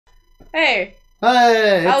Hey.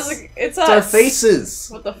 Hey. It's us. us. Our faces.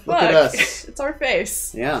 What the fuck? Look at us. It's our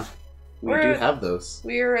face. Yeah. We do have those.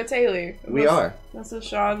 We are Otaylie. We are. This is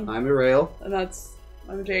Sean. I'm Irael. And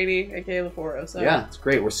I'm Janie, aka LaForo. So. Yeah, it's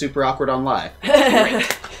great. We're super awkward on live.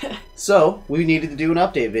 Great. So, we needed to do an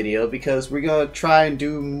update video because we're going to try and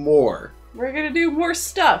do more. We're going to do more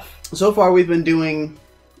stuff. So far, we've been doing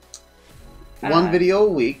one video a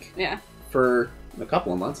week. Yeah. For a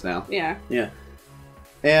couple of months now. Yeah. Yeah.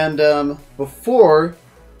 And before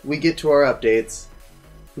we get to our updates,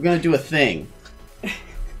 we're going to do a thing.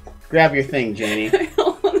 Grab your thing, Janie. I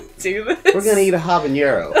don't want to do this. We're going to eat a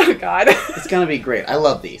habanero. Oh, God. It's going to be great. I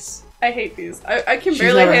love these. I hate these. I can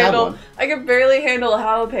barely handle. I can barely handle a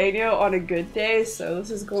jalapeno on a good day, so this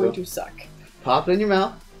is going to suck. Pop it in your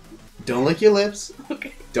mouth. Don't lick your lips.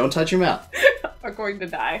 Okay. Don't touch your mouth. I'm going to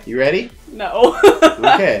die. You ready? No.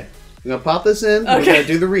 Okay. I'm going to pop this in. Okay. We're going to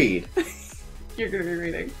do the read. You're going to be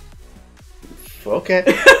reading.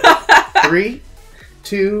 Okay. 3,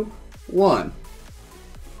 2, 1.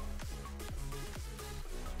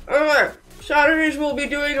 Saturdays we'll be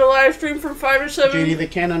doing a live stream from 5 to 7. Janie, they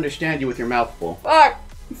can't understand you with your mouth full. Fuck.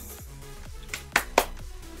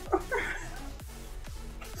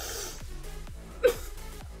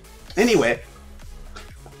 Anyway,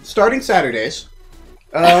 starting Saturdays,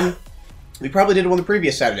 we probably did one the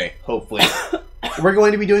previous Saturday, hopefully. We're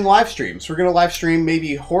going to be doing live streams. We're going to live stream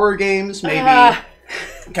maybe horror games, maybe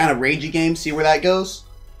kind of ragey games, see where that goes.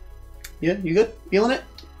 Yeah, you good? Feeling it?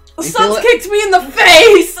 The sun's kicked me in the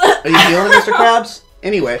face! Are you feeling it, Mr. Krabs?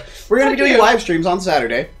 Anyway, we're going to be doing live streams on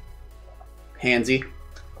Saturday. Handsy.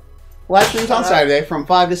 Live streams on Saturday from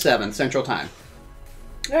 5 to 7 Central Time.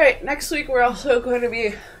 Alright, next week we're also going to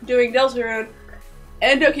be doing Deltarune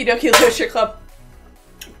and Doki Doki Literature Club.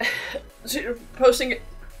 Posting it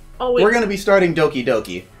all week. We're going to be starting Doki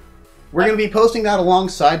Doki. We're going to be posting that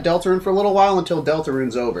alongside Deltarune for a little while until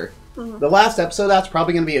Deltarune's over. Mm-hmm. The last episode, that's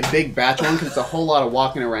probably going to be a big batch one because it's a whole lot of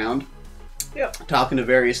walking around. Yep. Talking to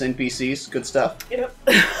various NPCs. Good stuff. Yep.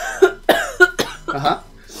 Uh-huh.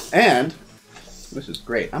 And this is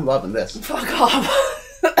great. I'm loving this. Fuck off.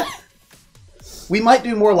 We might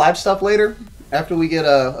do more live stuff later after we get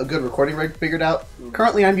a good recording rig figured out.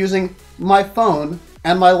 Currently, I'm using my phone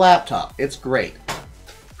and my laptop. It's great.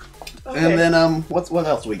 Okay. And then, what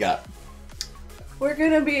else we got? We're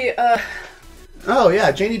gonna be, Oh,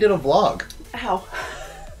 yeah, Janie did a vlog. Ow.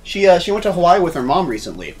 She went to Hawaii with her mom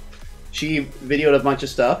recently. She videoed a bunch of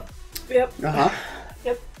stuff. Yep. Uh-huh.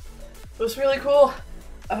 Yep. It was really cool.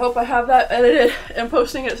 I hope I have that edited and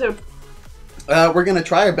posting it soon. We're gonna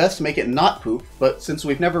try our best to make it not poop, but since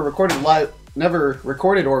we've never recorded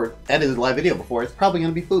or edited live video before, it's probably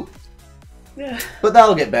gonna be poop. Yeah. But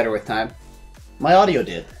that'll get better with time. My audio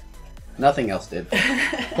did. Nothing else did.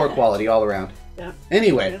 Poor quality all around. Yeah.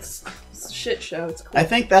 Anyway. It's a shit show. It's cool. I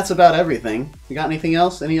think that's about everything. You got anything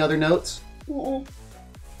else? Any other notes?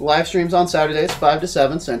 Live streams on Saturdays, 5 to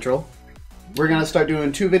 7 Central. We're going to start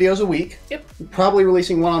doing 2 videos a week. Yep. Probably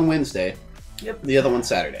releasing one on Wednesday. Yep. The other one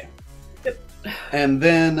Saturday. Yep. And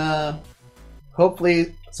then,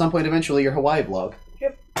 hopefully, at some point eventually, your Hawaii vlog.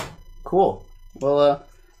 Yep. Cool. Well,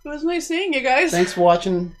 it was nice seeing you guys. Thanks for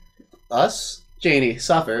watching us, Janie,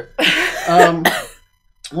 suffer.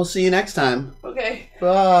 We'll see you next time. Okay.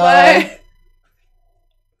 Bye.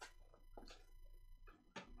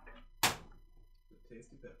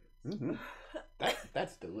 Mm-hmm.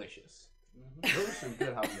 That's delicious. Mm-hmm. Those are some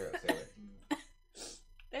good habaneros there.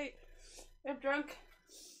 Hey, I'm drunk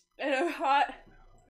and I'm hot.